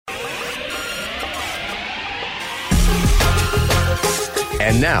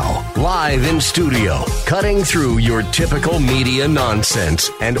And now, live in studio, cutting through your typical media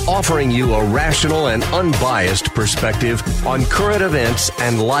nonsense and offering you a rational and unbiased perspective on current events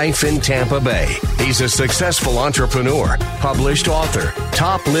and life in Tampa Bay. He's a successful entrepreneur, published author,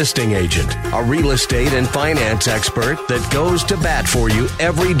 top listing agent, a real estate and finance expert that goes to bat for you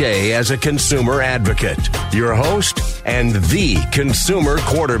every day as a consumer advocate. Your host and the consumer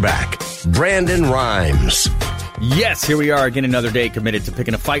quarterback, Brandon Rhymes. Yes, here we are again, another day committed to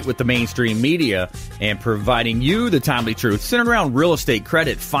picking a fight with the mainstream media and providing you the timely truth centered around real estate,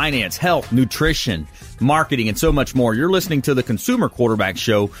 credit, finance, health, nutrition, marketing, and so much more. You're listening to the Consumer Quarterback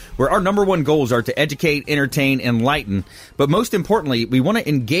Show, where our number one goals are to educate, entertain, enlighten. But most importantly, we want to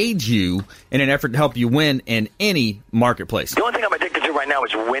engage you in an effort to help you win in any marketplace. The only thing I'm addicted to right now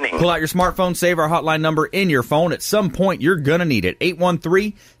is winning. Pull out your smartphone, save our hotline number in your phone. At some point, you're going to need it.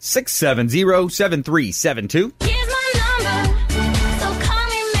 813-670-7372.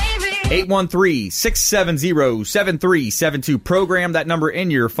 813-670-7372. Program that number in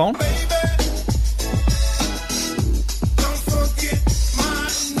your phone.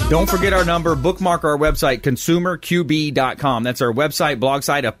 Don't forget our number. Bookmark our website, consumerqb.com. That's our website, blog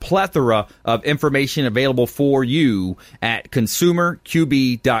site, a plethora of information available for you at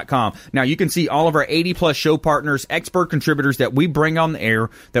consumerqb.com. Now, you can see all of our 80-plus show partners, expert contributors that we bring on the air,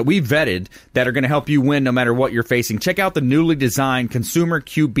 that we vetted, that are going to help you win no matter what you're facing. Check out the newly designed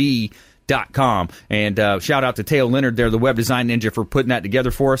consumerqb.com. And shout out to Teo Leonard there, the web design ninja, for putting that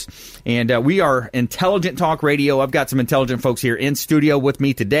together for us. And we are Intelligent Talk Radio. I've got some intelligent folks here in studio with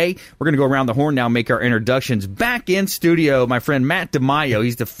me today. We're going to go around the horn now, make our introductions. Back in studio, my friend Matt DiMaio.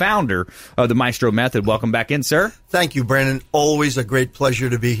 He's the founder of the Maestro Method. Welcome back in, sir. Thank you, Brandon. Always a great pleasure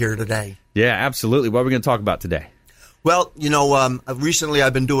to be here today. Yeah, absolutely. What are we going to talk about today? Well, recently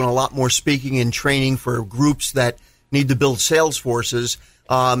I've been doing a lot more speaking and training for groups that need to build sales forces.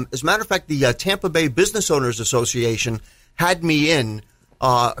 As a matter of fact, the Tampa Bay Business Owners Association had me in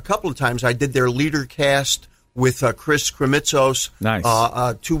a couple of times. I did their leader cast with Chris Kremitzos nice.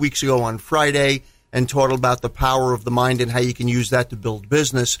 2 weeks ago on Friday, and taught about the power of the mind and how you can use that to build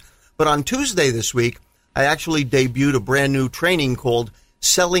business. But on Tuesday this week, I actually debuted a brand new training called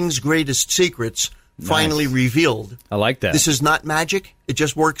Selling's Greatest Secrets, finally revealed. I like that. This is not magic. It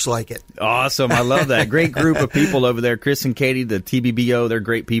just works like it. Awesome. I love that. Great group of people over there. Chris and Katie, the TBBO, they're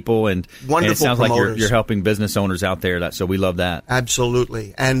great people. And wonderful it sounds promoters. Like you're helping business owners out there. So we love that.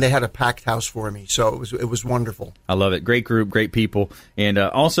 Absolutely. And they had a packed house for me. So it was wonderful. I love it. Great group, great people. And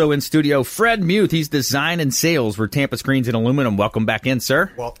also in studio, Fred Muth. He's design and sales for Tampa Screens and Aluminum. Welcome back in, sir.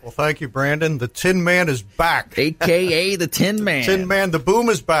 Well, thank you, Brandon. The Tin Man is back. AKA the Tin Man. Tin Man, the boom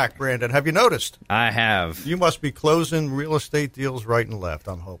is back, Brandon. Have you noticed? I have. You must be closing real estate deals right and left,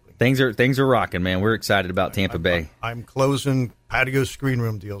 I'm hoping. Things are rocking, man. We're excited about Tampa Bay. I'm closing patio screen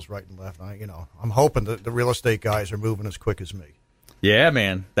room deals right and left. I'm hoping that the real estate guys are moving as quick as me. Yeah,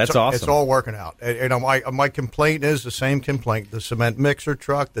 man. That's awesome. It's all working out. My complaint is the same complaint. The cement mixer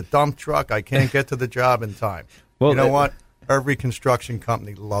truck, the dump truck, I can't get to the job in time. Well, you know what? Every construction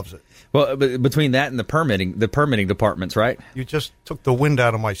company loves it. Well, between that and the permitting departments, right? You just took the wind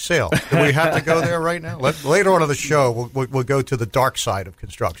out of my sail. Do we have to go there right now? Later on in the show, we'll go to the dark side of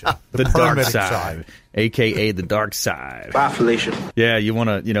construction. The dark side. AKA the dark side. Bye, Felicia. Yeah, you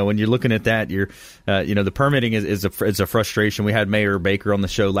want to, when you're looking at that, the permitting is a frustration. We had Mayor Baker on the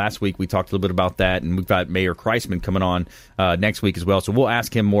show last week. We talked a little bit about that, and we've got Mayor Kreisman coming on next week as well. So we'll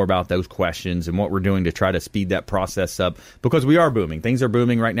ask him more about those questions and what we're doing to try to speed that process up, because we are booming. Things are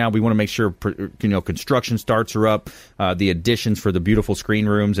booming right now. We want to make sure, construction starts are up, the additions for the beautiful screen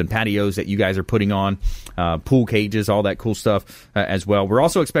rooms and patios that you guys are putting on, pool cages, all that cool stuff as well. We're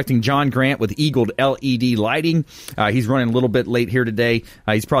also expecting John Grant with Eagled LED lighting. He's running a little bit late here today.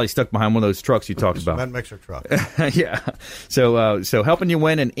 He's probably stuck behind one of those trucks you talked about. Cement mixer truck. Yeah. So helping you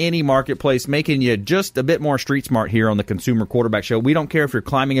win in any marketplace, making you just a bit more street smart here on the Consumer Quarterback Show. We don't care if you're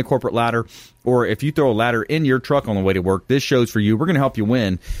climbing a corporate ladder or if you throw a ladder in your truck on the way to work. This show's for you. We're going to help you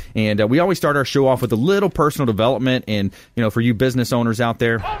win. And we always start our show off with a little personal development. And, for you business owners out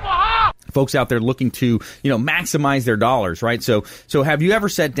there, folks out there looking to, maximize their dollars, right? So have you ever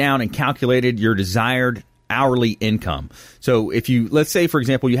sat down and calculated your desired hourly income? So if you, let's say, for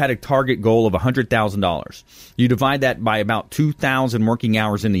example, you had a target goal of $100,000. You divide that by about 2,000 working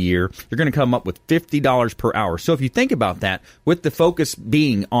hours in the year, you're going to come up with $50 per hour. So if you think about that, with the focus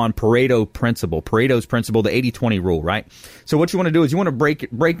being on Pareto's principle, the 80-20 rule, right? So what you want to do is you want to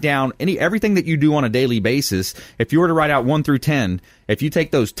break down everything that you do on a daily basis. If you were to write out 1 through 10, if you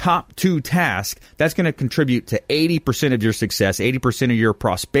take those top 2 tasks, that's going to contribute to 80% of your success, 80% of your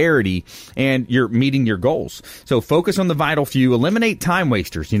prosperity, and you're meeting your goals. So focus on the vital few, eliminate time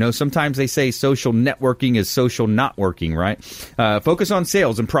wasters. Sometimes they say social networking is social not working, right? Focus on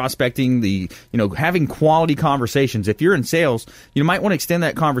sales and prospecting, having quality conversations. If you're in sales, you might want to extend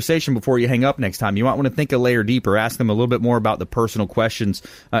that conversation before you hang up next time. You might want to think a layer deeper, ask them a little bit more about the personal questions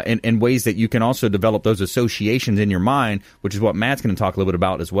and ways that you can also develop those associations in your mind, which is what Matt's going to talk a little bit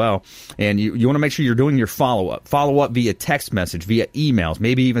about as well. And you want to make sure you're doing your follow-up via text message, via emails,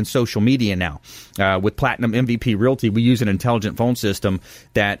 maybe even social media now. With Platinum MVP Realty, we use an intelligent phone system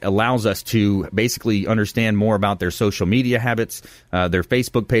that allows us to basically understand more about their social media habits, their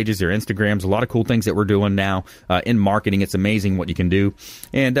Facebook pages, their Instagrams, a lot of cool things that we're doing now in marketing. It's amazing what you can do.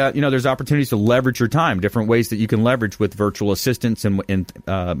 And, there's opportunities to leverage your time, different ways that you can leverage with virtual assistants and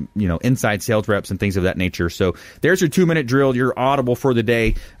inside sales reps and things of that nature. So there's your 2-minute drill, your audible for the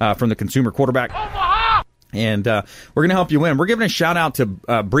day from the Consumer Quarterback. And we're going to help you win. We're giving a shout out to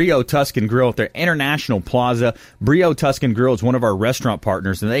Brio Tuscan Grill at their International Plaza. Brio Tuscan Grill is one of our restaurant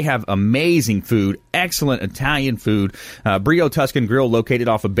partners, and they have amazing food, excellent Italian food. Brio Tuscan Grill, located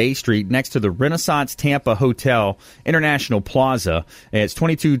off of Bay Street next to the Renaissance Tampa Hotel, International Plaza. It's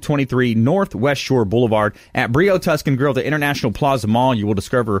 2223 North West Shore Boulevard. At Brio Tuscan Grill, the International Plaza Mall, you will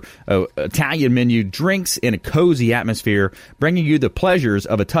discover an Italian menu, drinks, and a cozy atmosphere, bringing you the pleasures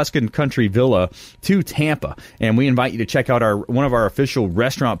of a Tuscan country villa to Tampa. And we invite you to check out one of our official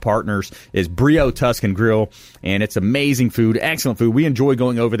restaurant partners is Brio Tuscan Grill, and it's amazing food, excellent food. We enjoy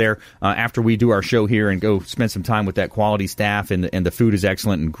going over there after we do our show here and go spend some time with that quality staff, and the food is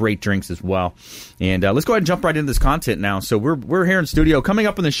excellent and great drinks as well. And let's go ahead and jump right into this content now. So we're here in studio. Coming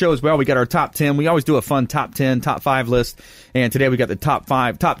up on the show as well, we got our top 10. We always do a fun top 10, top 5 list, and today we got the top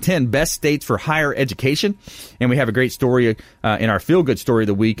 10 best states for higher education, and we have a great story in our Feel Good Story of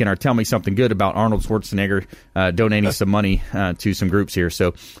the Week and our Tell Me Something Good about Arnold Schwarzenegger donating some money to some groups here.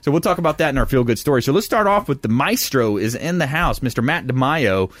 So we'll talk about that in our Feel Good Story. So let's start off with the maestro is in the house, Mr. Matt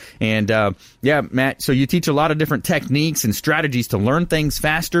DiMaio. And Matt, so you teach a lot of different techniques and strategies to learn things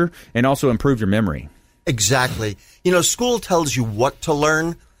faster and also improve your memory. Exactly. School tells you what to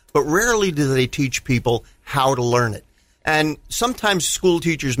learn, but rarely do they teach people how to learn it. And sometimes school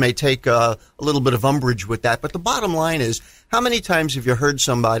teachers may take a little bit of umbrage with that. But the bottom line is, how many times have you heard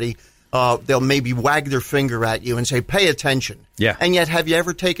somebody they'll maybe wag their finger at you and say, pay attention. Yeah. And yet, have you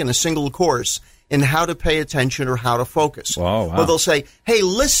ever taken a single course in how to pay attention or how to focus? Oh, wow. Or they'll say, hey,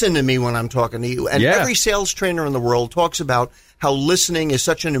 listen to me when I'm talking to you. And every sales trainer in the world talks about how listening is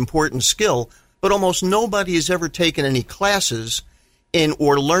such an important skill, but almost nobody has ever taken any classes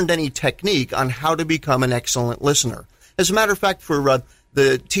or learned any technique on how to become an excellent listener. As a matter of fact, for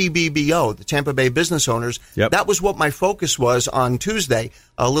the TBBO, the Tampa Bay Business Owners, that was what my focus was on Tuesday,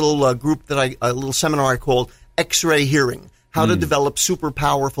 a little a little seminar I called X-Ray Hearing, how to develop super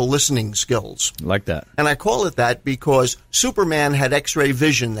powerful listening skills. Like that. And I call it that because Superman had X-ray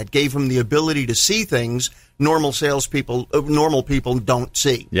vision that gave him the ability to see things normal people don't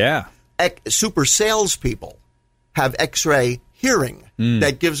see. Yeah. Super salespeople have X-ray hearing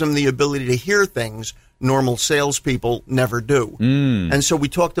that gives them the ability to hear things normal salespeople never do. And so we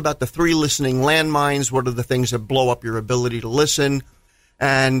talked about the 3 listening landmines. What are the things that blow up your ability to listen?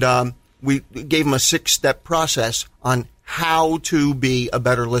 And we gave them a 6-step process on how to be a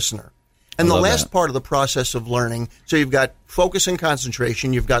better listener. And the last part of the process of learning, so you've got focus and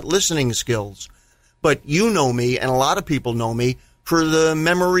concentration, you've got listening skills, but you know me, and a lot of people know me, for the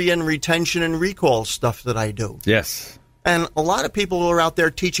memory and retention and recall stuff that I do. Yes. And a lot of people are out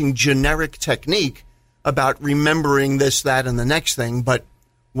there teaching generic technique about remembering this, that, and the next thing, but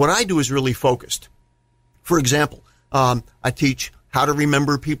what I do is really focused. For example, I teach how to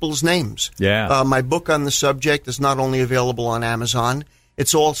remember people's names. Yeah. My book on the subject is not only available on Amazon,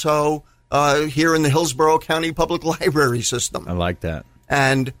 it's also here in the Hillsborough County Public Library system. I like that.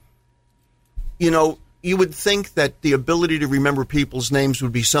 And, you would think that the ability to remember people's names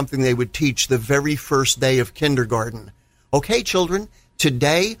would be something they would teach the very first day of kindergarten. Okay, children,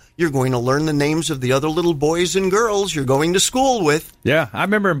 today you're going to learn the names of the other little boys and girls you're going to school with. Yeah, I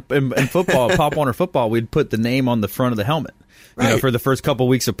remember in football, Pop Warner football, we'd put the name on the front of the helmet. Right. For the first couple of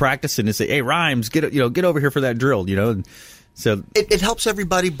weeks of practicing, and say, "Hey, Rhymes, get over here for that drill." And so it helps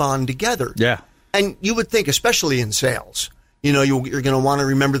everybody bond together. Yeah, and you would think, especially in sales, you're going to want to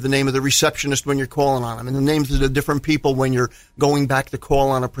remember the name of the receptionist when you're calling on them, and the names of the different people when you're going back to call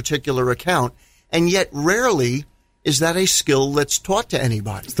on a particular account. And yet, rarely is that a skill that's taught to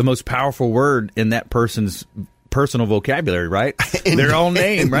anybody. It's the most powerful word in that person's personal vocabulary, right? Their own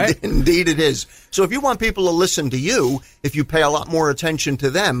name, right? Indeed it is. So if you want people to listen to you, if you pay a lot more attention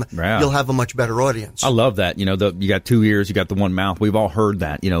to them, you'll have a much better audience. I love that. You got 2 ears, you got the one mouth. We've all heard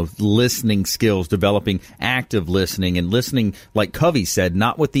that. Listening skills, developing active listening, and listening, like Covey said,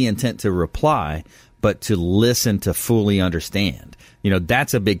 not with the intent to reply, but to listen to fully understand.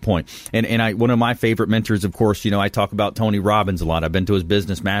 That's a big point. And one of my favorite mentors, of course, I talk about Tony Robbins a lot. I've been to his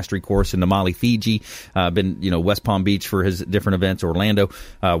business mastery course in Namale, Fiji. Been, West Palm Beach for his different events, Orlando,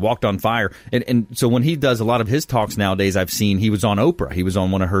 Walked on Fire. And so when he does a lot of his talks nowadays, I've seen he was on Oprah. He was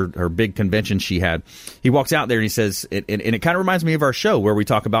on one of her big conventions she had. He walks out there and he says, and it kind of reminds me of our show where we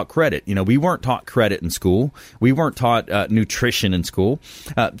talk about credit. We weren't taught credit in school. We weren't taught nutrition in school.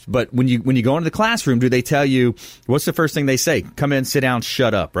 But when you go into the classroom, do they tell you, what's the first thing they say? Come in, sit down,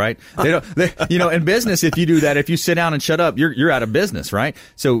 shut up, right? In business, if you do that, if you sit down and shut up, you're out of business, right?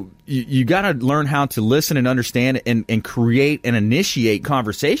 So you got to learn how to listen and understand and create and initiate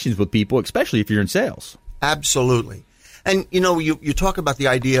conversations with people, especially if you're in sales. Absolutely. And, you talk about the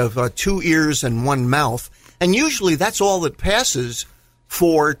idea of 2 ears and 1 mouth, and usually that's all that passes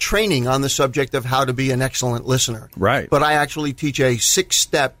for training on the subject of how to be an excellent listener. Right. But I actually teach a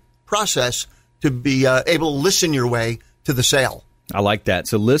 6-step process to be able to listen your way to the sale. I like that.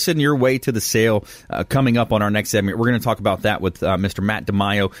 So listen your way to the sale. Coming up on our next segment, we're going to talk about that with Mr. Matt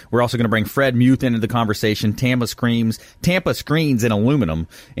DiMaio. We're also going to bring Fred Muth into the conversation, Tampa Screens and Aluminum.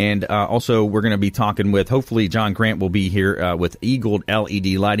 And also we're going to be talking with, hopefully John Grant will be here with Eagle LED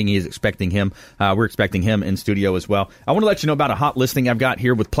Lighting. He is expecting him. We're expecting him in studio as well. I want to let you know about a hot listing I've got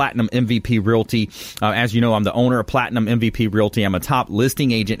here with Platinum MVP Realty. As you know, I'm the owner of Platinum MVP Realty. I'm a top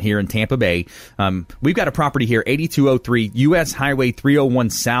listing agent here in Tampa Bay. We've got a property here, 8203 U.S. Highway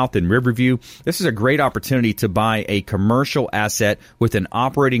 301 South in Riverview. This is a great opportunity to buy a commercial asset with an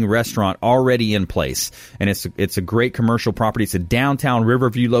operating restaurant already in place. And it's a great commercial property. It's a downtown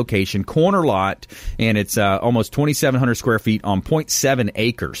Riverview location, corner lot, and it's almost 2,700 square feet on 0.7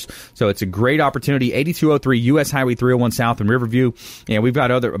 acres. So it's a great opportunity. 8203 U.S. Highway 301 South in Riverview. And we've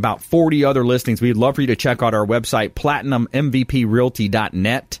got about 40 other listings. We'd love for you to check out our website,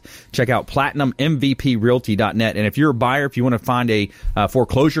 platinummvprealty.net. Check out platinummvprealty.net. And if you're a buyer, if you want to find a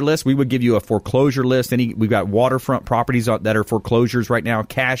foreclosure list, we would give you a foreclosure list. We've got waterfront properties that are foreclosures right now,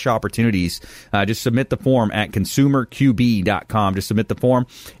 cash opportunities. Just submit the form at consumerqb.com. Just submit the form.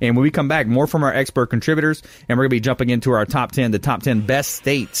 And when we come back, more from our expert contributors, and we're going to be jumping into our top 10 best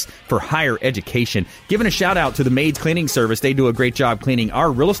states for higher education. Giving a shout out to the Maids Cleaning Service. They do a great job cleaning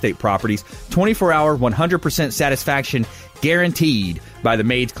our real estate properties. 24-hour, 100% satisfaction guaranteed by the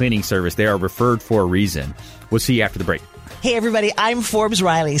Maids Cleaning Service. They are referred for a reason. We'll see you after the break. Hey everybody, I'm Forbes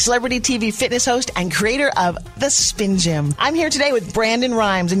Riley, celebrity TV fitness host and creator of The Spin Gym. I'm here today with Brandon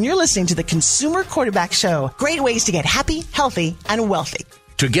Rhymes, and you're listening to the Consumer Quarterback Show. Great ways to get happy, healthy, and wealthy.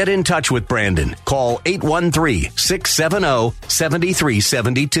 To get in touch with Brandon, call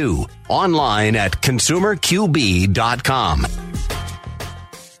 813-670-7372. Online at consumerqb.com.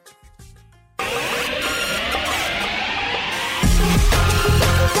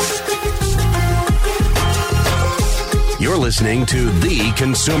 You're listening to The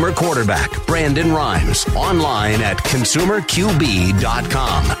Consumer Quarterback, Brandon Rhymes, online at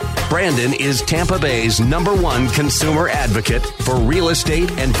consumerqb.com. Brandon is Tampa Bay's #1 consumer advocate for real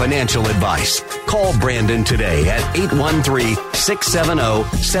estate and financial advice. Call Brandon today at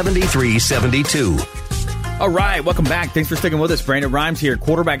 813-670-7372. All right, welcome back. Thanks for sticking with us. Brandon Rhymes here,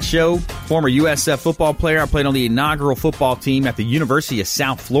 Quarterback Show, former USF football player. I played on the inaugural football team at the University of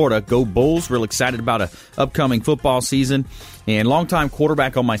South Florida. Go Bulls. Real excited about an upcoming football season. And longtime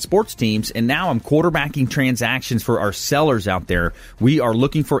quarterback on my sports teams, and now I'm quarterbacking transactions for our sellers out there. We are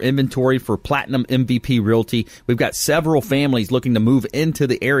looking for inventory for Platinum MVP Realty. We've got several families looking to move into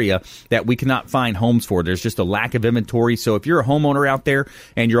the area that we cannot find homes for. There's just a lack of inventory. So if you're a homeowner out there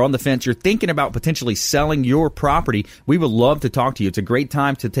and you're on the fence, you're thinking about potentially selling your property, we would love to talk to you. It's a great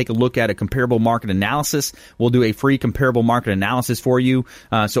time to take a look at a comparable market analysis. We'll do a free comparable market analysis for you.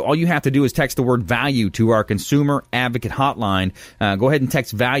 So all you have to do is text the word value to our consumer advocate hotline. Go ahead and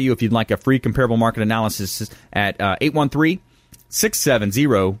text value if you'd like a free comparable market analysis at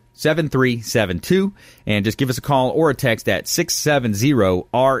 813-670-7372, and just give us a call or a text at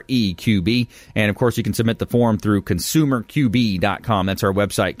 670-REQB. And, of course, you can submit the form through consumerqb.com. That's our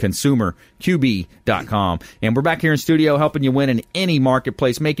website, consumerqb.com. And we're back here in studio helping you win in any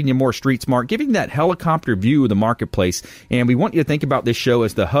marketplace, making you more street smart, giving you that helicopter view of the marketplace. And we want you to think about this show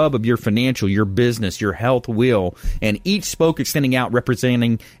as the hub of your financial, your business, your health wheel, and each spoke extending out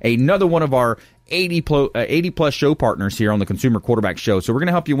representing another one of our 80 plus show partners here on the Consumer Quarterback Show. So we're going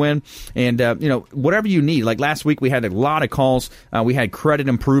to help you win, and whatever you need. Like last week, we had a lot of calls. We had credit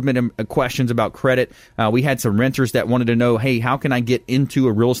improvement questions about credit. We had some renters that wanted to know, hey, how can I get into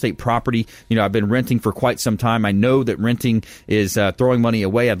a real estate property? I've been renting for quite some time. I know that renting is throwing money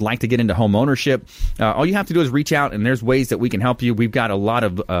away. I'd like to get into home ownership. All you have to do is reach out, and there's ways that we can help you. We've got a lot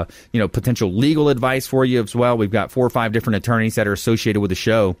of potential legal advice for you as well. We've got 4 or 5 different attorneys that are associated with the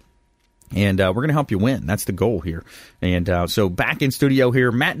show. And we're going to help you win. That's the goal here. And so back in studio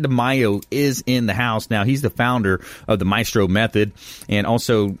here, Matt DiMaio is in the house now. He's the founder of the Maestro Method. And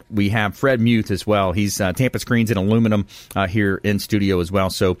also we have Fred Muth as well. He's Tampa Screens and Aluminum here in studio as well.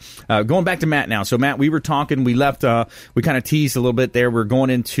 So going back to Matt now. So, Matt, we were talking. We left. We kind of teased a little bit there. We're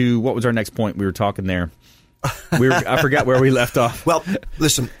going into, what was our next point we were talking there? I forgot where we left off. Well,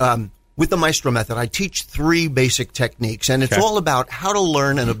 listen, with the Maestro Method, I teach 3 basic techniques, and it's all about how to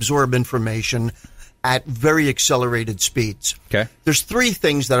learn and absorb information at very accelerated speeds. Okay. There's 3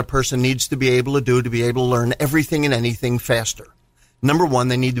 things that a person needs to be able to do to be able to learn everything and anything faster. Number 1,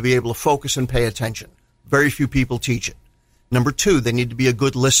 they need to be able to focus and pay attention. Very few people teach it. Number 2, they need to be a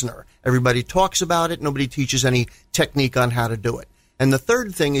good listener. Everybody talks about it. Nobody teaches any technique on how to do it. And the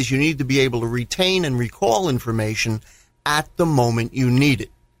third thing is you need to be able to retain and recall information at the moment you need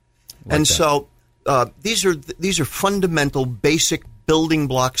it. So these are fundamental, basic building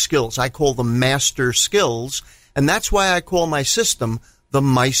block skills. I call them master skills, and that's why I call my system the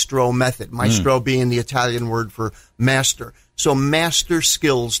Maestro Method. Maestro being the Italian word for master. So master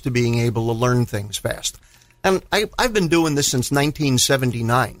skills to being able to learn things fast. And I've been doing this since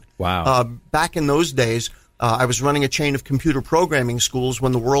 1979. Wow. Back in those days, I was running a chain of computer programming schools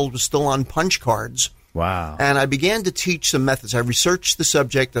when the world was still on punch cards. Wow. And I began to teach some methods. I researched the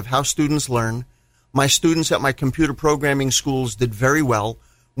subject of how students learn. My students at my computer programming schools did very well.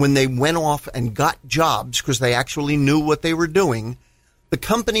 When they went off and got jobs because they actually knew what they were doing, the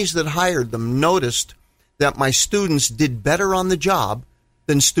companies that hired them noticed that my students did better on the job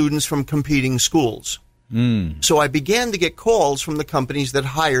than students from competing schools. So I began to get calls from the companies that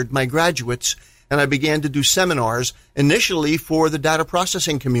hired my graduates, and I began to do seminars initially for the data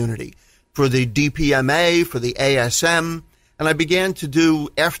processing community, for the DPMA, for the ASM, and I began to do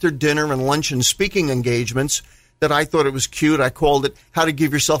after dinner and lunch and speaking engagements that I thought it was cute. I called it How to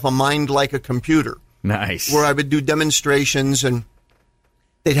Give Yourself a Mind Like a Computer. Nice. Where I would do demonstrations, and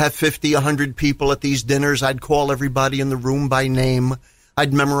they'd have 50, 100 people at these dinners. I'd call everybody in the room by name.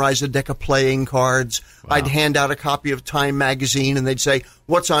 I'd memorize a deck of playing cards. Wow. I'd hand out a copy of Time magazine, and they'd say,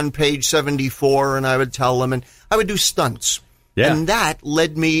 what's on page 74? And I would tell them, and I would do stunts. Yeah. And that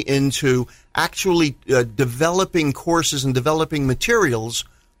led me into actually developing courses and developing materials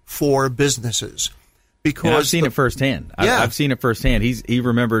for businesses. Because I've seen it firsthand. Yeah. I've seen it firsthand. He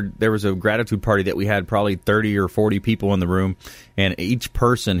remembered there was a gratitude party that we had, probably 30 or 40 people in the room, and each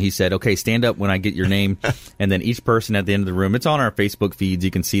person, he said, okay, stand up when I get your name, and then each person at the end of the room, it's on our Facebook feeds, you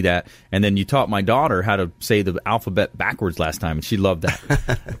can see that, and then you taught my daughter how to say the alphabet backwards last time, and she loved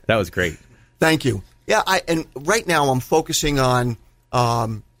that. That was great. Thank you. Yeah, and right now I'm focusing on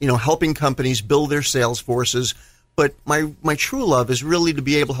helping companies build their sales forces. But my true love is really to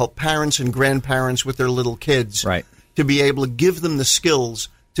be able to help parents and grandparents with their little kids, right? To be able to give them the skills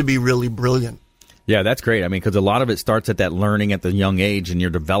to be really brilliant. Yeah, that's great. I mean, because a lot of it starts at that learning at the young age, and you're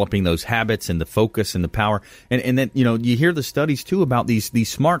developing those habits and the focus and the power. And then, you hear the studies, too, about these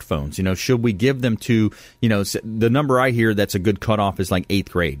smartphones. Should we give them to, the number I hear that's a good cutoff is like 8th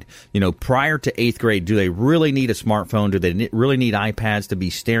grade. Prior to 8th grade, do they really need a smartphone? Do they really need iPads to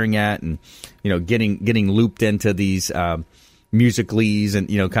be staring at and, getting looped into these Musical.lys, and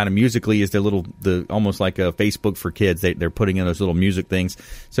kind of Musical.ly is the almost like a Facebook for kids. They're putting in those little music things.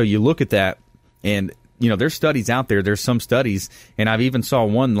 So you look at that. And, there's studies out there. There's some studies, and I've even saw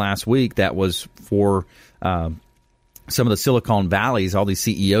one last week that was for some of the Silicon Valleys, all these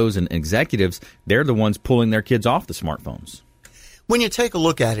CEOs and executives. They're the ones pulling their kids off the smartphones. When you take a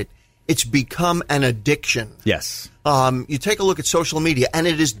look at it, it's become an addiction. Yes. You take a look at social media, and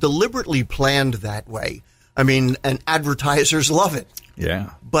it is deliberately planned that way. I mean, and advertisers love it.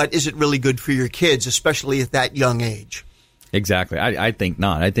 Yeah. But is it really good for your kids, especially at that young age? Exactly. I think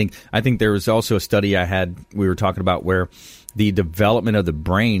not. I think there was also a study we were talking about where the development of the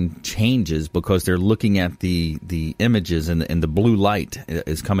brain changes because they're looking at the images and the blue light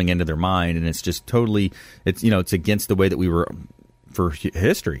is coming into their mind, and it's just totally it's against the way that we were for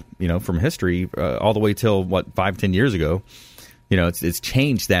history, from history all the way till 5-10 years ago. it's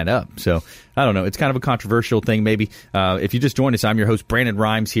changed that up. So I don't know. It's kind of a controversial thing, maybe. If you just joined us, I'm your host, Brandon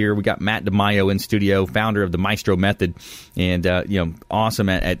Rhymes here. We got Matt DiMaio in studio, founder of the Maestro Method, and awesome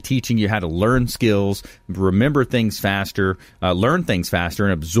at teaching you how to learn skills, remember things faster, learn things faster,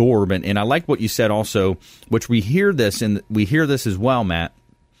 and absorb. And I like what you said also, which we hear this as well, Matt.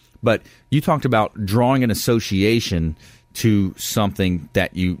 But you talked about drawing an association to something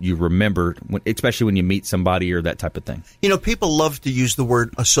that you remember, especially when you meet somebody or that type of thing. People love to use the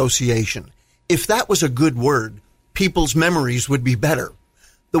word association. If that was a good word, people's memories would be better.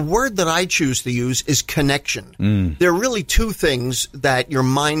 The word that I choose to use is connection. There are really two things that your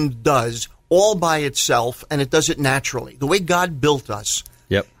mind does all by itself, and it does it naturally. The way God built us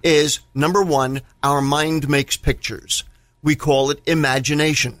is, number one, our mind makes pictures. We call it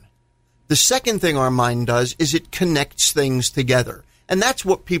imagination. The second thing our mind does is it connects things together. And that's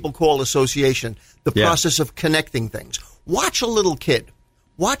what people call association, the process of connecting things. Watch a little kid.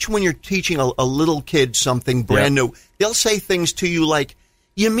 Watch when you're teaching a little kid something brand new. They'll say things to you like,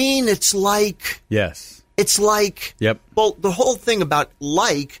 you mean it's like? Yes. It's like. Yep. Well, the whole thing about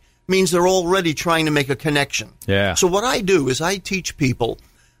like means they're already trying to make a connection. Yeah. So what I do is I teach people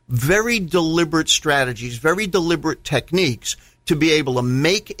very deliberate strategies, very deliberate techniques to be able to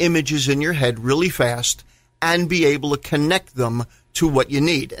make images in your head really fast and be able to connect them to what you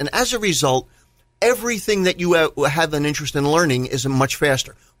need. And as a result, everything that you have an interest in learning is much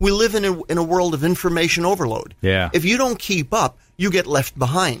faster. We live in a world of information overload. Yeah. If you don't keep up, you get left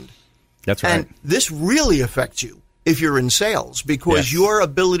behind. That's right. And this really affects you if you're in sales, because your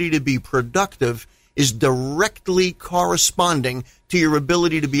ability to be productive is directly corresponding to your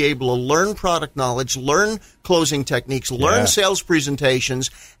ability to be able to learn product knowledge, learn closing techniques, learn sales presentations,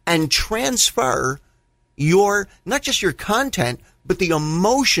 and transfer your, not just your content, but the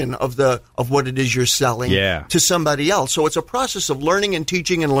emotion of what it is you're selling to somebody else. So it's a process of learning and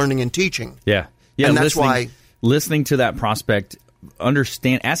teaching and learning and teaching. Yeah. And that's why listening to that prospect,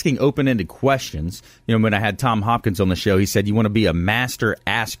 asking open-ended questions. When I had Tom Hopkins on the show, he said you want to be a master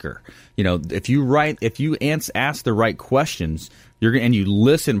asker. If you ask the right questions, and you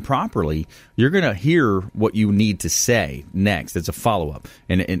listen properly, you're going to hear what you need to say next. It's a follow-up.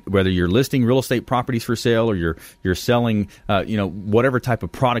 And whether you're listing real estate properties for sale or you're selling, whatever type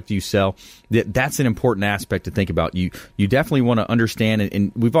of product you sell, that's an important aspect to think about. You definitely want to understand,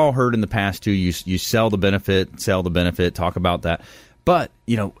 and we've all heard in the past too, you sell the benefit, talk about that. But,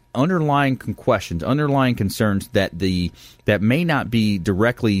 underlying questions, underlying concerns that may not be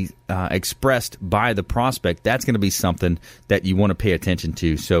directly expressed by the prospect, that's going to be something that you want to pay attention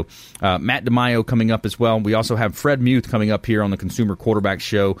to. So Matt DiMaio coming up as well. We also have Fred Muth coming up here on the Consumer Quarterback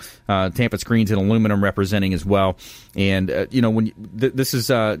Show, Tampa Screens and Aluminum representing as well. And, this is,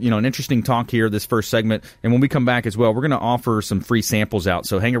 an interesting talk here, this first segment. And when we come back as well, we're going to offer some free samples out.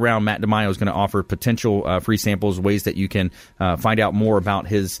 So hang around. Matt DiMaio is going to offer potential free samples, ways that you can find out more about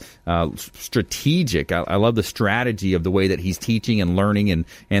his strategic. I love the strategy of the way that he's teaching and learning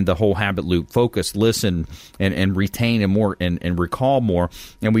and the whole habit loop. Focus, listen, and retain and recall more.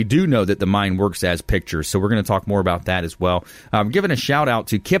 And we do know that the mind works as pictures. So we're going to talk more about that as well. Giving a shout out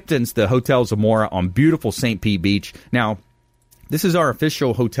to Kipton's, the Hotel Zamora on beautiful St. Pete Beach. Now, this is our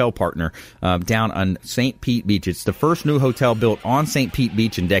official hotel partner down on St. Pete Beach. It's the first new hotel built on St. Pete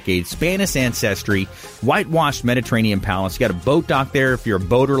Beach in decades. Spanish ancestry, whitewashed Mediterranean palace. You got a boat dock there. If you're a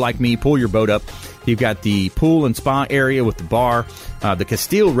boater like me, pull your boat up. You've got the pool and spa area with the bar. The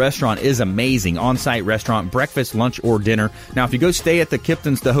Castile restaurant is amazing. On-site restaurant, breakfast, lunch, or dinner. Now, if you go stay at the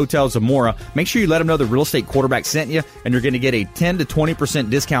Kipton's, the Hotel Zamora, make sure you let them know the Real Estate Quarterback sent you, and you're going to get a 10 to 20%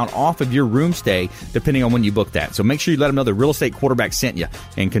 discount off of your room stay, depending on when you book that. So make sure you let them know the Real Estate Quarterback sent you,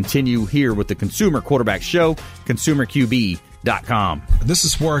 and continue here with the Consumer Quarterback Show, ConsumerQB.com. This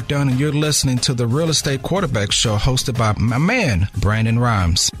is Warwick Dunn, and you're listening to the Real Estate Quarterback Show, hosted by my man, Brandon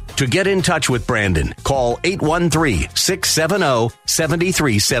Rhymes. To get in touch with Brandon, call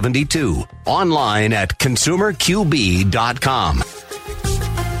 813-670-7372. Online at ConsumerQB.com.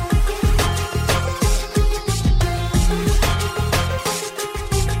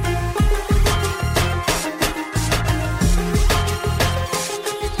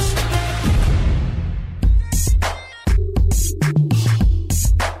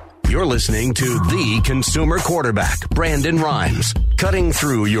 You're listening to the Consumer Quarterback, Brandon Rhymes, cutting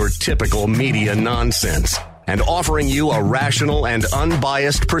through your typical media nonsense and offering you a rational and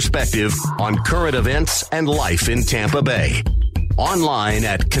unbiased perspective on current events and life in Tampa Bay. Online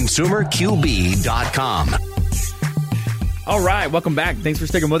at ConsumerQB.com. All right, welcome back. Thanks for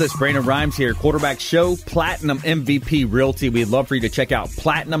sticking with us. Brandon Rhymes here, Quarterback Show, Platinum MVP Realty. We'd love for you to check out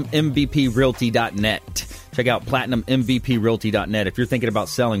PlatinumMVPRealty.net. check out PlatinumMVPRealty.net. If you're thinking about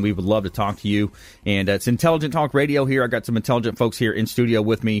selling, we would love to talk to you. And it's Intelligent Talk Radio here. I got some intelligent folks here in studio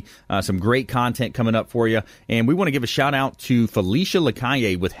with me. Some great content coming up for you. And we want to give a shout out to Felicia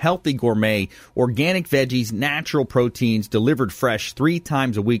Lacaille with Healthy Gourmet, organic veggies, natural proteins, delivered fresh 3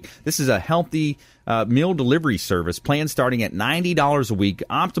 times a week. This is a healthy meal delivery service. Plans starting at $90 a week.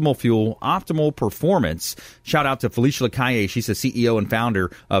 Optimal fuel, optimal performance. Shout out to Felicia Lacaille. She's the CEO and founder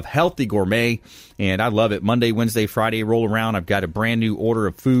of Healthy Gourmet, and I love it. Monday, Wednesday, Friday roll around. I've got a brand new order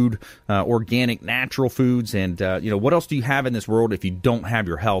of food, organic, natural foods, and what else do you have in this world if you don't have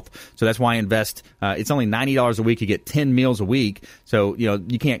your health? So that's why I invest. It's only $90 a week. You get 10 meals a week, so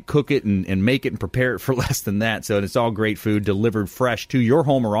you can't cook it and make it and prepare it for less than that. So it's all great food delivered fresh to your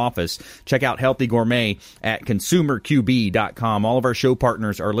home or office. Check out Healthy Gourmet at consumerqb.com. All of our show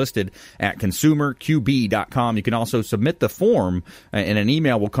partners are listed at consumerqb.com. You can also submit the form, and an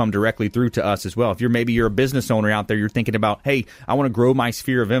email will come directly through to us as well. If you're a business owner out there, you're thinking about, hey, I want to grow my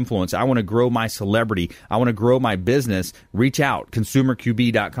sphere of influence. I want to grow my celebrity. I want to grow my business. Reach out,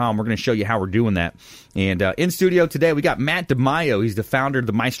 consumerqb.com. We're going to show you how we're doing that. And in studio today, we got Matt DiMaio. He's the founder of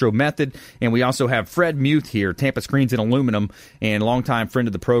the Maestro Method. And we also have Fred Muth here, Tampa Screens and Aluminum, and longtime friend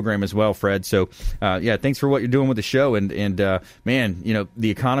of the program as well, Fred. So, thanks for what you're doing with the show. And man, the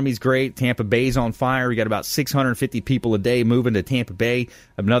economy's great. Tampa Bay's on fire. We got about 650 people a day moving to Tampa Bay,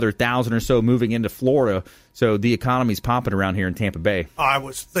 another 1,000 or so moving into Florida. So the economy's popping around here in Tampa Bay. I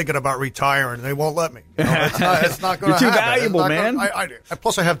was thinking about retiring. They won't let me. It's not going to happen. You're too valuable, man.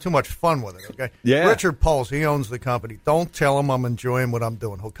 Plus, I have too much fun with it, okay? Yeah. Richard Pulse, he owns the company. Don't tell him I'm enjoying what I'm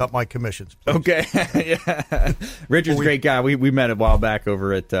doing. He'll cut my commissions. Please. Okay. Yeah. Richard's a great guy. We met a while back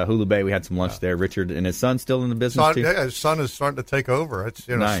over at Hulu Bay. We had some lunch there. Richard and his son's still in the business, too? Yeah, his son is starting to take over. It's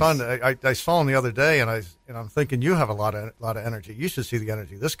nice. Son. I saw him the other day, and I'm thinking, you have a lot of energy. You should see the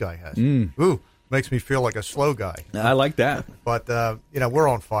energy this guy has. Ooh. Makes me feel like a slow guy. I like that. But, we're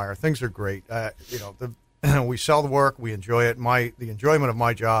on fire. Things are great. We sell the work. We enjoy it. The enjoyment of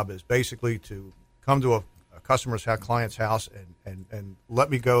my job is basically to come to a customer's client's house and let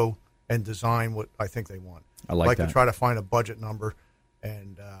me go and design what I think they want. I like that. To try to find a budget number,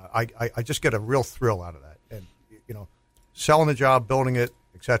 and I just get a real thrill out of that. And, selling the job, building it,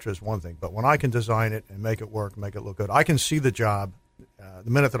 et cetera, is one thing. But when I can design it and make it work, make it look good, I can see the job the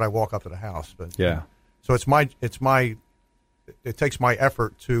minute that I walk up to the house. But yeah, so it takes my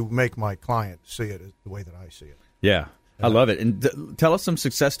effort to make my client see it the way that I see it. Yeah, I love it. And tell us some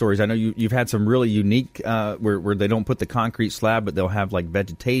success stories. I know you've had some really unique where they don't put the concrete slab, but they'll have like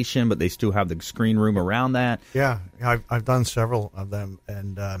vegetation, but they still have the screen room around that. Yeah, I've done several of them,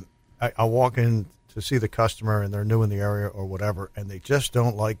 and I walk in to see the customer, and they're new in the area or whatever, and they just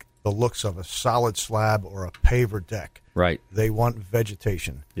don't like the looks of a solid slab or a paver deck. Right. They want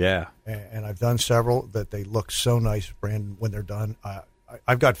vegetation. Yeah. And I've done several that they look so nice, Brandon, when they're done.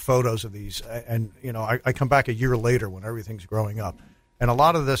 I've got photos of these, and I come back a year later when everything's growing up. And a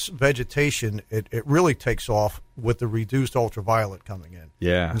lot of this vegetation, it really takes off with the reduced ultraviolet coming in.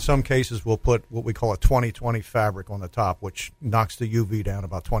 Yeah. In some cases, we'll put what we call a 20/20 fabric on the top, which knocks the UV down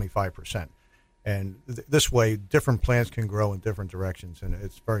about 25%. And this way, different plants can grow in different directions, and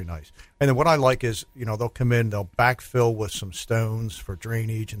it's very nice. And then what I like is, they'll come in, they'll backfill with some stones for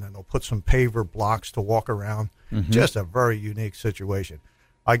drainage, and then they'll put some paver blocks to walk around. Mm-hmm. Just a very unique situation.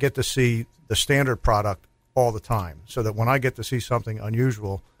 I get to see the standard product all the time, so that when I get to see something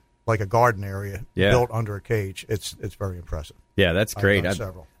unusual, like a garden area built under a cage, it's very impressive. Yeah, that's great.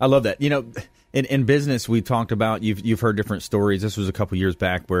 I love that. In business, we talked about, you've heard different stories. This was a couple years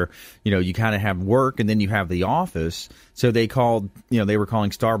back where, you kind of have work and then you have the office. So they called, they were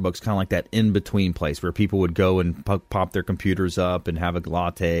calling Starbucks kind of like that in-between place where people would go and pop their computers up and have a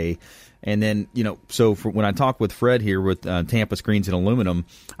latte. And then, so when I talk with Fred here with Tampa Screens and Aluminum,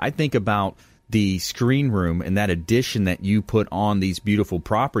 I think about the screen room and that addition that you put on these beautiful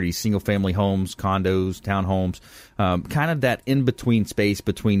properties, single-family homes, condos, townhomes, kind of that in-between space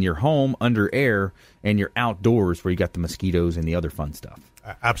between your home under air and your outdoors where you got the mosquitoes and the other fun stuff.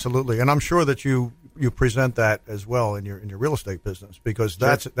 Absolutely. And I'm sure that you present that as well in your real estate business, because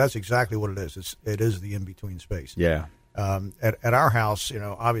that's exactly what it is. It is the in-between space. Yeah. At our house,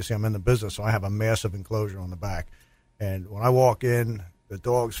 obviously I'm in the business, so I have a massive enclosure on the back. And when I walk in, the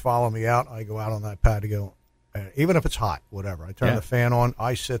dogs follow me out. I go out on that patio, and even if it's hot, whatever. I turn the fan on.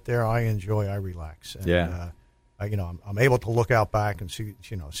 I sit there. I enjoy. I relax. And, I'm able to look out back and see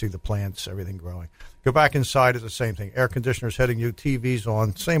the plants, everything growing. Go back inside, it's the same thing. Air conditioners hitting you, TV's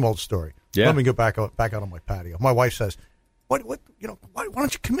on, same old story. Yeah. Let me go back out on my patio. My wife says, What, why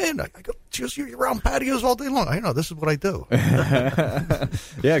don't you come in? I go, just you're around patios all day long. I know, this is what I do.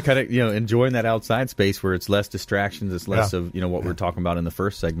 Yeah, kind of, enjoying that outside space where it's less distractions. It's less of, what we were talking about in the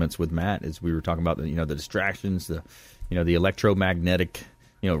first segments with Matt, is we were talking about, the distractions, the electromagnetic,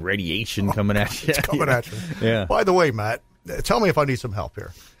 radiation coming at you. It's coming at you. Yeah. By the way, Matt, tell me if I need some help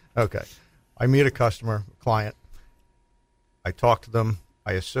here. Okay. I meet a customer, a client. I talk to them.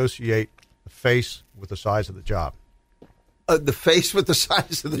 I associate the face with the size of the job. The face with the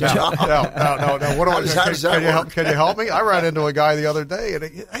size of the job. No. What do I do? Can you help me? I ran into a guy the other day,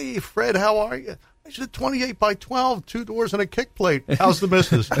 and hey, Fred, how are you? I said 28 by 12, 2 doors and a kick plate. How's the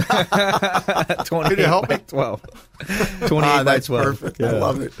missus? 28 Can you help me? by 12. 28 by 12. Perfect. Yeah. I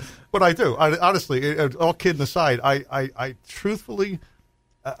love it. But I do. Honestly, all kidding aside, I truthfully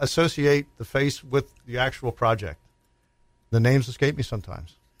associate the face with the actual project. The names escape me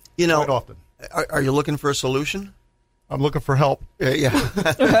sometimes. Quite often. Are you looking for a solution? I'm looking for help. Yeah.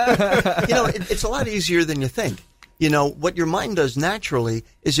 It's a lot easier than you think. What your mind does naturally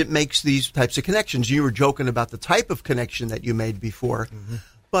is it makes these types of connections. You were joking about the type of connection that you made before. Mm-hmm.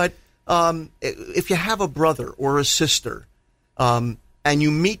 But if you have a brother or a sister and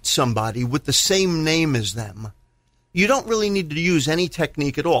you meet somebody with the same name as them, you don't really need to use any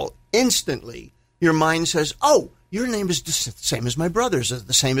technique at all. Instantly, your mind says, oh, your name is the same as my brother's,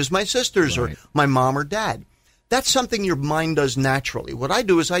 the same as my sister's, right, or my mom or dad. That's something your mind does naturally. What I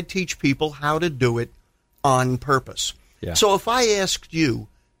do is I teach people how to do it on purpose. Yeah. So if I asked you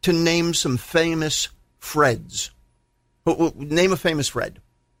to name some famous Freds, name a famous Fred.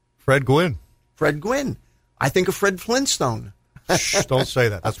 Fred Gwynn. Fred Gwynn. I think of Fred Flintstone. Shh, don't say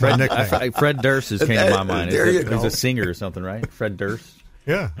that. That's my nickname. Fred Durst came to my mind. There you go. He's a singer or something, right? Fred Durst.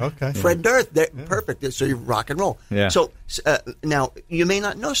 Yeah, okay. Fred Durst. Perfect. So you rock and roll. Yeah. So now, you may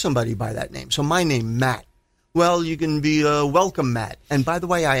not know somebody by that name. So my name, Matt. Well, you can be a welcome Matt. And by the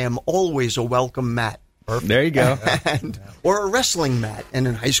way, I am always a welcome Matt. Perfect. There you go. Or a wrestling Matt. And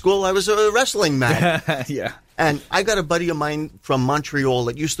in high school, I was a wrestling Matt. Yeah. And I got a buddy of mine from Montreal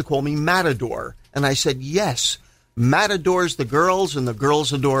that used to call me Matador. And I said, yes, Matt adores the girls and the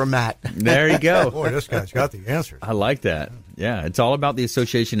girls adore Matt. There you go. Boy, this guy's got the answers. I like that. Yeah, it's all about the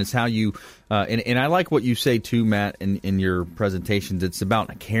association. It's how you, and I like what you say too, Matt, in your presentations. It's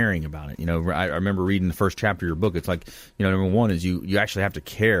about caring about it. I remember reading the first chapter of your book. It's like, number one is you actually have to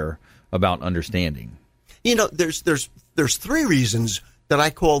care about understanding. There's 3 reasons that I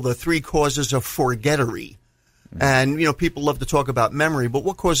call the 3 causes of forgettery. And, people love to talk about memory, but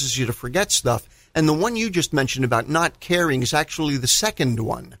what causes you to forget stuff? And the one you just mentioned about not caring is actually the second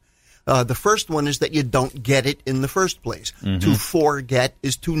one. The first one is that you don't get it in the first place. Mm-hmm. To forget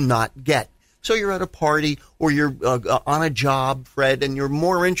is to not get. So you're at a party or you're on a job, Fred, and you're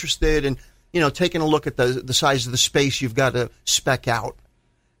more interested in, taking a look at the size of the space you've got to spec out.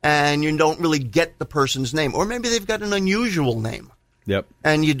 And you don't really get the person's name. Or maybe they've got an unusual name. Yep.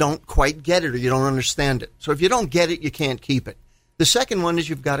 And you don't quite get it or you don't understand it. So if you don't get it, you can't keep it. The second one is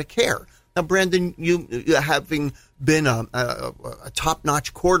you've got to care. Now, Brandon, you having been a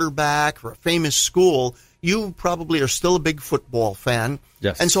top-notch quarterback for a famous school, you probably are still a big football fan.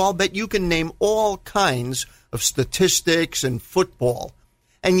 Yes. And so I'll bet you can name all kinds of statistics and football.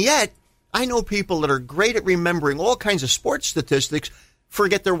 And yet, I know people that are great at remembering all kinds of sports statistics,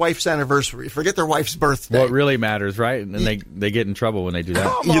 forget their wife's anniversary, forget their wife's birthday. What really matters, right? And they get in trouble when they do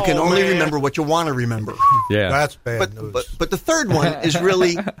that. You can only remember what you want to remember. Yeah. That's bad news. But the third one is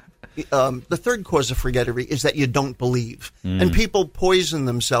really... the third cause of forgettery is that you don't believe. And people poison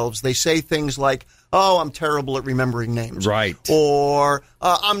themselves. They say things like, oh, I'm terrible at remembering names. Right. Or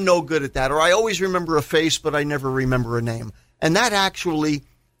I'm no good at that. Or I always remember a face, but I never remember a name. And that actually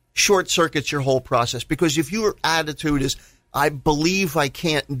short-circuits your whole process. Because if your attitude is, I believe I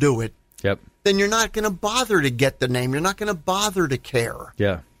can't do it, yep, then you're not going to bother to get the name. You're not going to bother to care.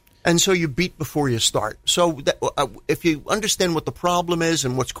 Yeah. And so you beat before you start. So if you understand what the problem is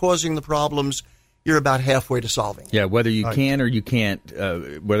and what's causing the problems, you're about halfway to solving. Yeah, whether you can or you can't,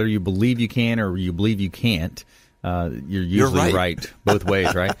 whether you believe you can or you believe you can't, you're usually right both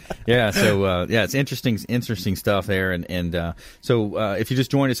ways, right? Yeah. So it's interesting stuff there. And so if you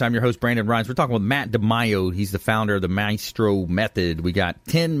just joined us, I'm your host Brandon Rhymes. We're talking with Matt DiMaio. He's the founder of the Maestro Method. We got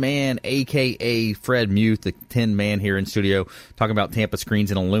Tin Man, aka Fred Muth, the Tin Man here in studio, talking about Tampa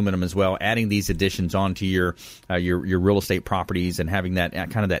screens and aluminum as well. Adding these additions onto your real estate properties and having that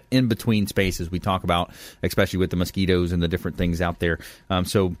kind of that in between space as we talk about, especially with the mosquitoes and the different things out there.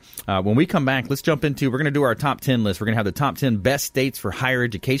 So when we come back, let's jump into. We're going to do our top 10 10 list. We're going to have the top 10 best states for higher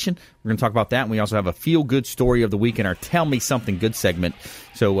education. We're going to talk about that, and we also have a feel-good story of the week in our Tell Me Something Good segment.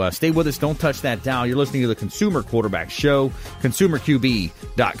 So stay with us. Don't touch that dial. You're listening to the Consumer Quarterback Show,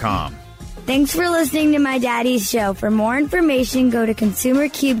 ConsumerQB.com. Thanks for listening to my daddy's show. For more information, go to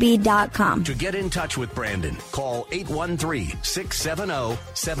ConsumerQB.com. To get in touch with Brandon, call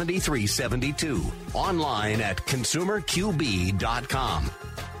 813-670-7372. Online at ConsumerQB.com.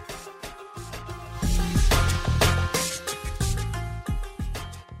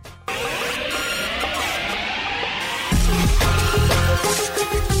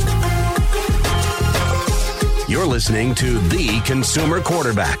 You're listening to The Consumer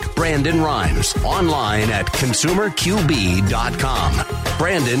Quarterback, Brandon Rhymes, online at ConsumerQB.com.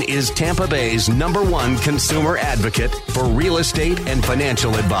 Brandon is Tampa Bay's #1 consumer advocate for real estate and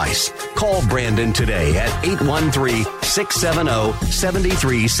financial advice. Call Brandon today at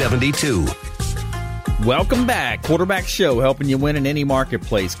 813-670-7372. Welcome back. Quarterback Show, helping you win in any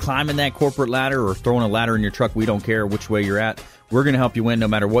marketplace. Climbing that corporate ladder or throwing a ladder in your truck, we don't care which way you're at. We're going to help you win no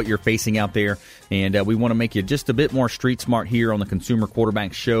matter what you're facing out there. And we want to make you just a bit more street smart here on the Consumer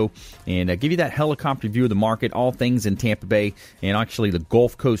Quarterback Show and give you that helicopter view of the market, all things in Tampa Bay and actually the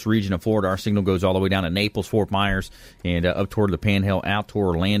Gulf Coast region of Florida. Our signal goes all the way down to Naples, Fort Myers, and up toward the Panhandle, out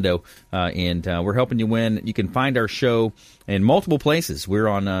toward Orlando. And we're helping you win. You can find our show in multiple places. We're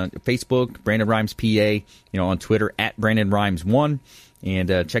on Facebook, Brandon Rhymes PA, on Twitter, at Brandon Rhymes 1.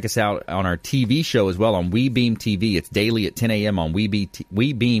 And check us out on our TV show as well on WeBeam TV. It's daily at 10 a.m. on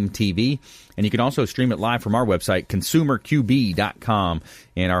WeBeam TV. And you can also stream it live from our website, ConsumerQB.com.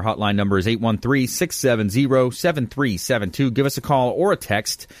 And our hotline number is 813-670-7372. Give us a call or a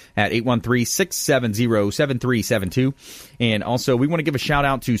text at 813-670-7372. And also, we want to give a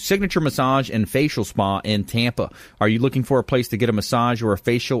shout-out to Signature Massage and Facial Spa in Tampa. Are you looking for a place to get a massage or a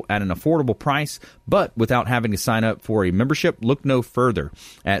facial at an affordable price, but without having to sign up for a membership? Look no further.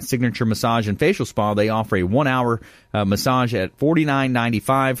 At Signature Massage and Facial Spa, they offer a 1-hour massage at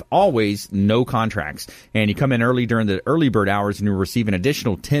 $49.95, always no contracts. And you come in early during the early bird hours and you'll receive an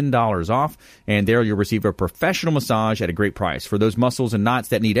additional $10 off. And there you'll receive a professional massage at a great price. For those muscles and knots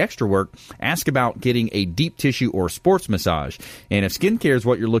that need extra work, ask about getting a deep tissue or sports massage. And if skincare is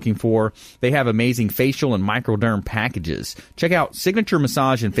what you're looking for, they have amazing facial and microderm packages. Check out Signature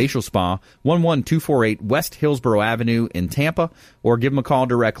Massage and Facial Spa, 11248 West Hillsborough Avenue in Tampa, or give them a call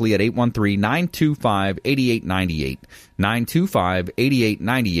directly at 813-925-8898.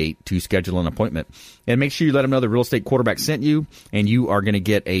 925-8898 to schedule an appointment. And make sure you let them know the Real Estate Quarterback sent you, and you are going to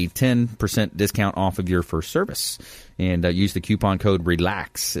get a 10% discount off of your first service. And use the coupon code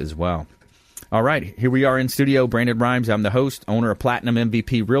RELAX as well. All right, here we are in studio. Brandon Rhymes. I'm the host, owner of Platinum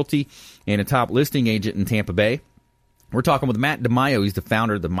MVP Realty, and a top listing agent in Tampa Bay. We're talking with Matt DiMaio. He's the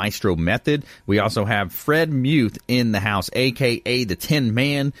founder of the Maestro Method. We also have Fred Muth in the house, a.k.a. the Tin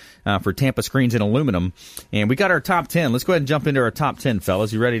Man for Tampa Screens and Aluminum. And we got our top 10. Let's go ahead and jump into our top 10,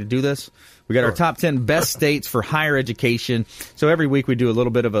 fellas. You ready to do this? We got our top 10 best states for higher education. So every week we do a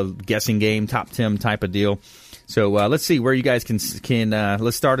little bit of a guessing game, top 10 type of deal. So let's see where you guys can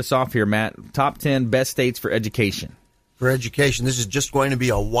let's start us off here, Matt. Top 10 best states for education. For education, this is just going to be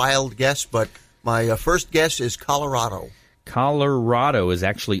a wild guess, but my first guess is Colorado. Colorado is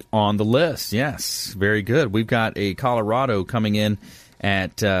actually on the list. Yes, very good. We've got a Colorado coming in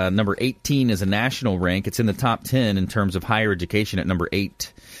at number 18 as a national rank. It's in the top 10 in terms of higher education at number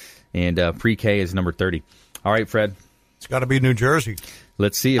 8. And pre-K is number 30. All right, Fred. It's got to be New Jersey.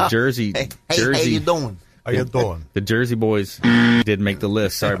 Let's see if Jersey. Hey, Jersey, how you doing? How you doing? The Jersey boys didn't make the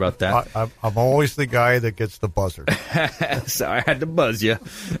list. Sorry about that. I'm always the guy that gets the buzzer. Sorry, I had to buzz you.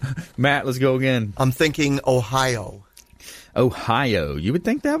 Matt, let's go again. I'm thinking Ohio. Ohio. You would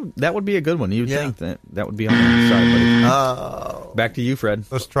think that would be a good one. You would think that would be on there. Sorry, buddy. Back to you, Fred.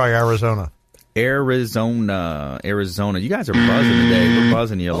 Let's try Arizona. Arizona. You guys are buzzing today. We're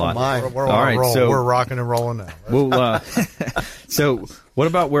buzzing you a lot. We're all right, so we're rocking and rolling now. Well, so what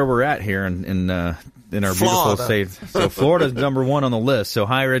about where we're at here in our beautiful state? So Florida's number 1 on the list. So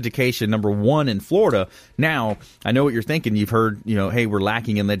higher education, number 1 in Florida. Now, I know what you're thinking. You've heard, hey, we're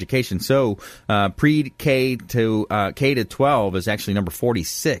lacking in education. So pre-K to K to 12 is actually number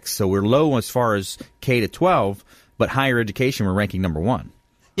 46. So we're low as far as K to 12, but higher education, we're ranking number 1.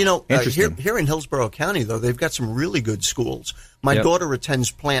 Here in Hillsborough County, though, they've got some really good schools. My daughter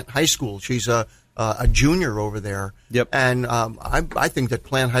attends Plant High School. She's a junior over there. Yep. And I think that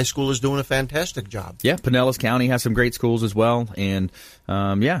Plant High School is doing a fantastic job. Yeah, Pinellas County has some great schools as well. And,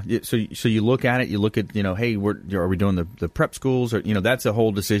 so you look at it, you look at, hey, are we doing the prep schools? Or, that's a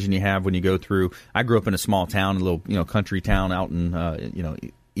whole decision you have when you go through. I grew up in a small town, a little, country town out in,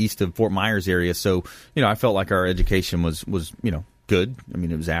 east of Fort Myers area. So, I felt like our education was good. I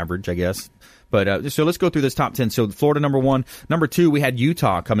mean, it was average, I guess. But so let's go through this top 10. So Florida, number 1. Number 2, we had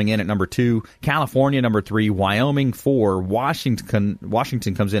Utah coming in at number 2. California, number 3. Wyoming, 4.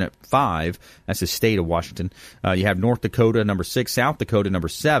 Washington comes in at 5. That's the state of Washington. You have North Dakota, number 6. South Dakota, number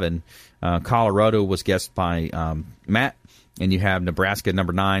 7. Colorado was guessed by Matt. And you have Nebraska,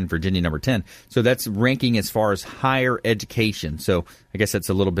 number 9. Virginia, number 10. So that's ranking as far as higher education. So I guess that's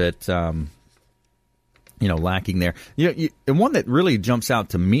a little bit lacking there. And one that really jumps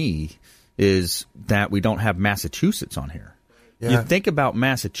out to me is that we don't have Massachusetts on here. Yeah. You think about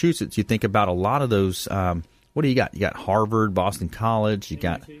Massachusetts, you think about a lot of those, what do you got? You got Harvard, Boston College, you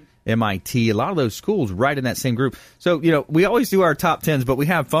got MIT, a lot of those schools right in that same group. So, we always do our top 10s, but we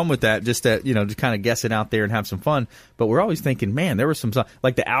have fun with that just to, just kind of guess it out there and have some fun. But we're always thinking, man, there was some,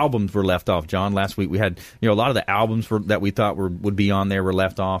 like the albums were left off, John. Last week we had, a lot of the albums that we thought would be on there were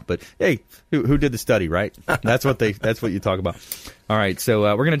left off. But hey, who did the study, right? That's what you talk about. All right, so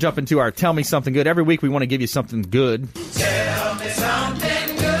we're going to jump into our Tell Me Something Good. Every week we want to give you something good. Tell me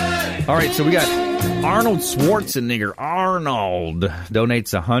something good. All right, so we got Arnold Schwarzenegger. Arnold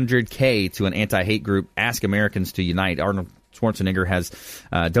donates $100K to an anti-hate group, Ask Americans to Unite. Arnold Schwarzenegger has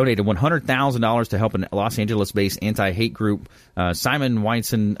donated $100,000 to help a Los Angeles-based anti-hate group, Simon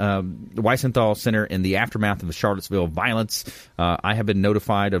Wiesenthal Center, in the aftermath of the Charlottesville violence. I have been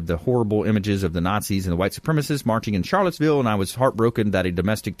notified of the horrible images of the Nazis and the white supremacists marching in Charlottesville, and I was heartbroken that a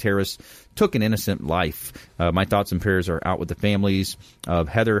domestic terrorist took an innocent life. My thoughts and prayers are out with the families of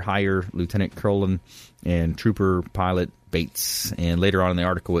Heather Heyer, Lieutenant Curlin, and Trooper Pilot Bates. And later on in the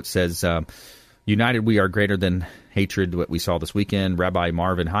article it says, United, we are greater than hatred, what we saw this weekend. Rabbi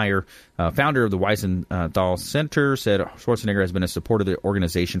Marvin Heyer, founder of the Wiesenthal Center, said Schwarzenegger has been a supporter of the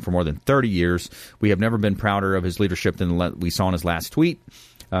organization for more than 30 years. We have never been prouder of his leadership than we saw in his last tweet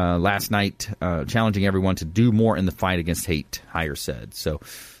last night, challenging everyone to do more in the fight against hate, Heyer said. So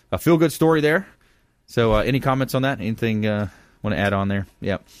a feel-good story there. So any comments on that? Anything want to add on there?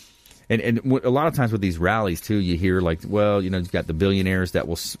 Yeah. And a lot of times with these rallies, too, you hear like, well, you've got the billionaires that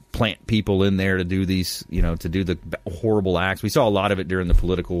will plant people in there to do these, to do the horrible acts. We saw a lot of it during the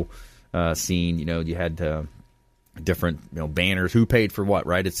political scene. You had different, banners, who paid for what,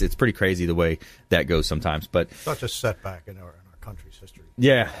 right? It's pretty crazy the way that goes sometimes. But such a setback in our country's history.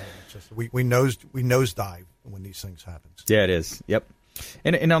 Yeah. It's just, we nosedive when these things happen. Yeah, it is. Yep.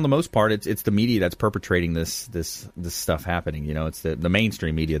 And on the most part, it's the media that's perpetrating this stuff happening. It's the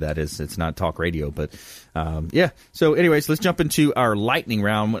mainstream media that is. It's not talk radio, but yeah. So, anyways, let's jump into our lightning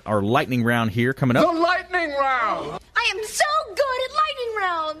round. Our lightning round here coming up. The lightning round. I am so good at lightning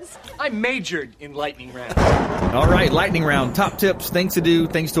rounds. I majored in lightning rounds. All right, lightning round. Top tips, things to do,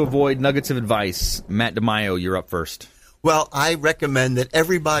 things to avoid, nuggets of advice. Matt DiMaio, you're up first. Well, I recommend that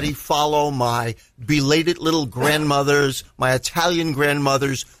everybody follow my belated little grandmother's, my Italian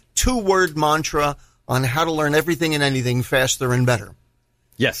grandmother's 2-word mantra on how to learn everything and anything faster and better.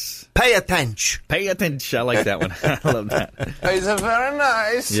 Yes. Pay attention. Pay attention. I like that one. I love that. It's very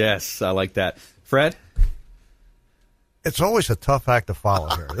nice. Yes, I like that. Fred? It's always a tough act to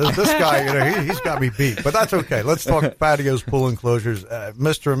follow here. This guy, he's got me beat, but that's okay. Let's talk patios, pool enclosures.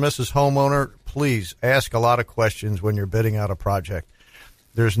 Mr. and Mrs. Homeowner, please ask a lot of questions when you're bidding out a project.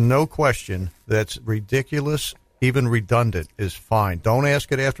 There's no question that's ridiculous, even redundant is fine. Don't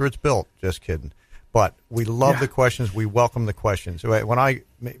ask it after it's built. Just kidding. But we love the questions. We welcome the questions. When I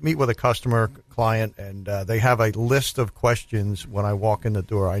meet with a customer, client, and they have a list of questions when I walk in the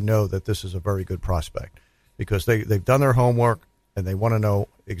door, I know that this is a very good prospect. Because they've done their homework and they want to know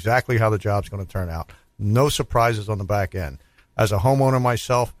exactly how the job's going to turn out. No surprises on the back end. As a homeowner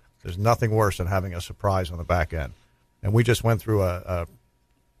myself, there's nothing worse than having a surprise on the back end. And we just went through a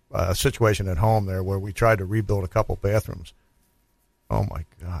situation at home there where we tried to rebuild a couple bathrooms. Oh, my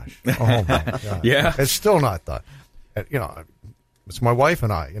gosh. Oh, my gosh. Yeah. It's still not done. It's my wife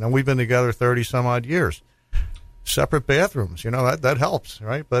and I. We've been together 30-some-odd years. Separate bathrooms, that helps,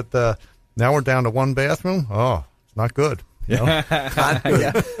 right? But now we're down to one bathroom. Oh, it's not good. Yeah,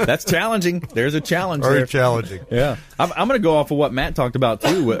 that's challenging. There's a challenge Very there. challenging. Yeah. I'm going to go off of what Matt talked about,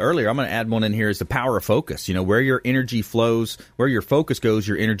 too, earlier. I'm going to add one in here is the power of focus. Where your energy flows, where your focus goes,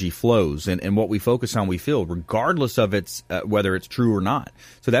 your energy flows. And what we focus on, we feel, regardless of whether it's true or not.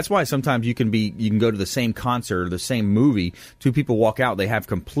 So that's why sometimes you can go to the same concert or the same movie. Two people walk out, they have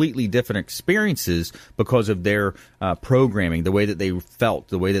completely different experiences because of their programming, the way that they felt,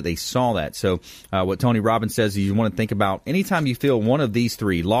 the way that they saw that. So what Tony Robbins says is you want to think about any anytime you feel one of these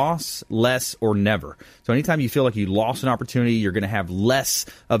three, loss, less, or never. So anytime you feel like you lost an opportunity, you're going to have less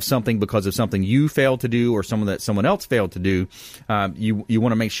of something because of something you failed to do or someone that someone else failed to do. You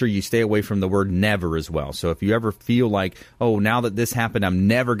want to make sure you stay away from the word never as well. So if you ever feel like, oh, now that this happened, I'm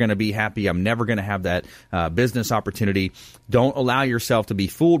never going to be happy, I'm never going to have that business opportunity, don't allow yourself to be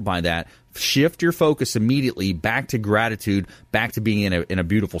fooled by that. Shift your focus immediately back to gratitude, back to being in a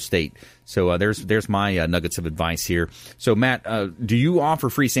beautiful state. So there's my nuggets of advice here. So Matt, do you offer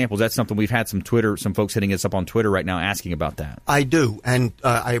free samples? That's something we've had some folks hitting us up on Twitter right now asking about that. I do, and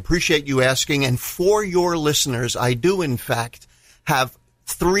I appreciate you asking. And for your listeners, I do in fact have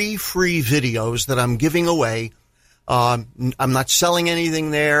 3 free videos that I'm giving away. I'm not selling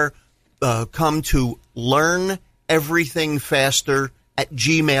anything there. Come to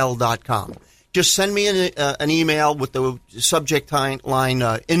learneverythingfaster@gmail.com. Just send me an email with the subject line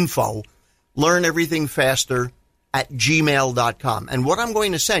info, learneverythingfaster@gmail.com. And what I'm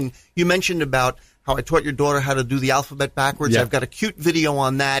going to send, you mentioned about how I taught your daughter how to do the alphabet backwards. Yeah. I've got a cute video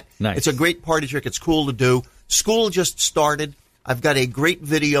on that. Nice. It's a great party trick. It's cool to do. School just started. I've got a great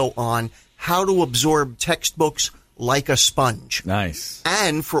video on how to absorb textbooks like a sponge. Nice.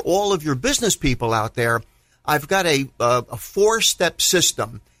 And for all of your business people out there, I've got a 4-step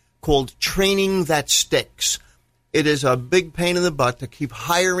system called Training That Sticks. It is a big pain in the butt to keep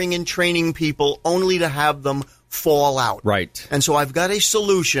hiring and training people only to have them fall out. Right. And so I've got a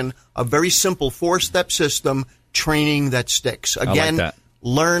solution, a very simple 4-step system, Training That Sticks. Again, I like that.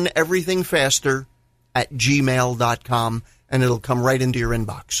 learneverythingfaster@gmail.com, and it'll come right into your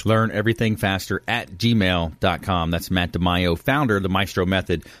inbox. learneverythingfaster@gmail.com. That's Matt DiMaio, founder of the Maestro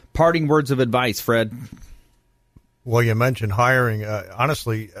Method. Parting words of advice, Fred. Well, you mentioned hiring.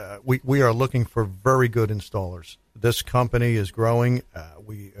 Honestly, we are looking for very good installers. This company is growing.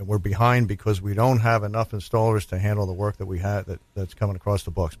 We're behind because we don't have enough installers to handle the work that we had that's coming across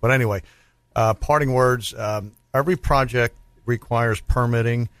the books. But anyway, parting words. Every project requires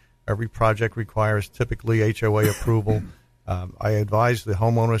permitting. Every project requires typically HOA approval. I advise the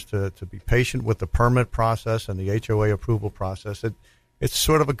homeowners to be patient with the permit process and the HOA approval process. It's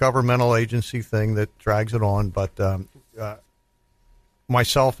sort of a governmental agency thing that drags it on, but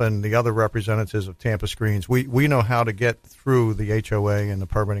myself and the other representatives of Tampa Screens, we know how to get through the HOA and the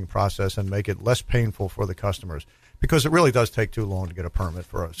permitting process and make it less painful for the customers, because it really does take too long to get a permit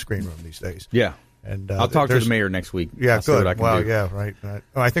for a screen room these days. Yeah. And I'll talk to the mayor next week. Yeah, I'll see what I good. can do. Yeah, right.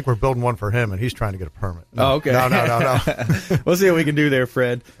 I think we're building one for him, and he's trying to get a permit. Oh, okay. No. We'll see what we can do there,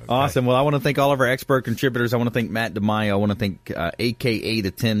 Fred. Okay. Awesome. Well, I want to thank all of our expert contributors. I want to thank Matt DiMaio. I want to thank a.k.a. the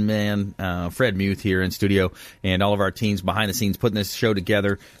Tin Man, Fred Muth here in studio, and all of our teams behind the scenes putting this show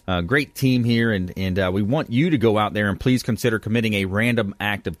together. Great team here, and we want you to go out there and please consider committing a random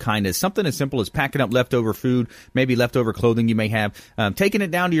act of kindness. Something as simple as packing up leftover food, maybe leftover clothing you may have, taking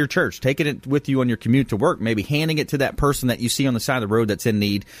it down to your church, taking it with you on your commute to work, maybe handing it to that person that you see on the side of the road that's in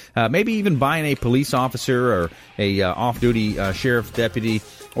need, maybe even buying a police officer or a off-duty sheriff deputy,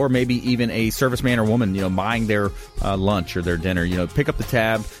 or maybe even a serviceman or woman, buying their lunch or their dinner. Pick up the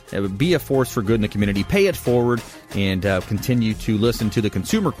tab, be a force for good in the community, pay it forward, and continue to listen to the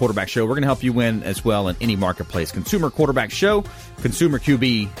Consumer Quarterback Show. We're going to help you win as well in any marketplace. Consumer Quarterback Show,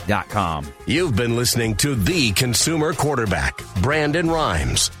 ConsumerQB.com. You've been listening to The Consumer Quarterback, Brandon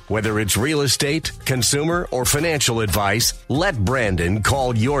Rhymes. Whether it's real estate, consumer, or financial advice, let Brandon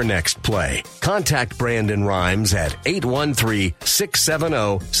call your next play. Contact Brandon Rhymes at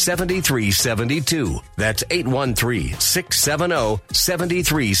 813-670-7372. That's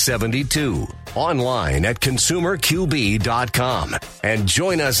 813-670-7372. Online at ConsumerQB.com. And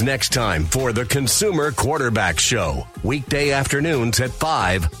join us next time for the Consumer Quarterback Show. Weekday afternoons at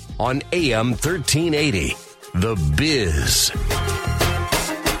 5 on AM 1380. The Biz.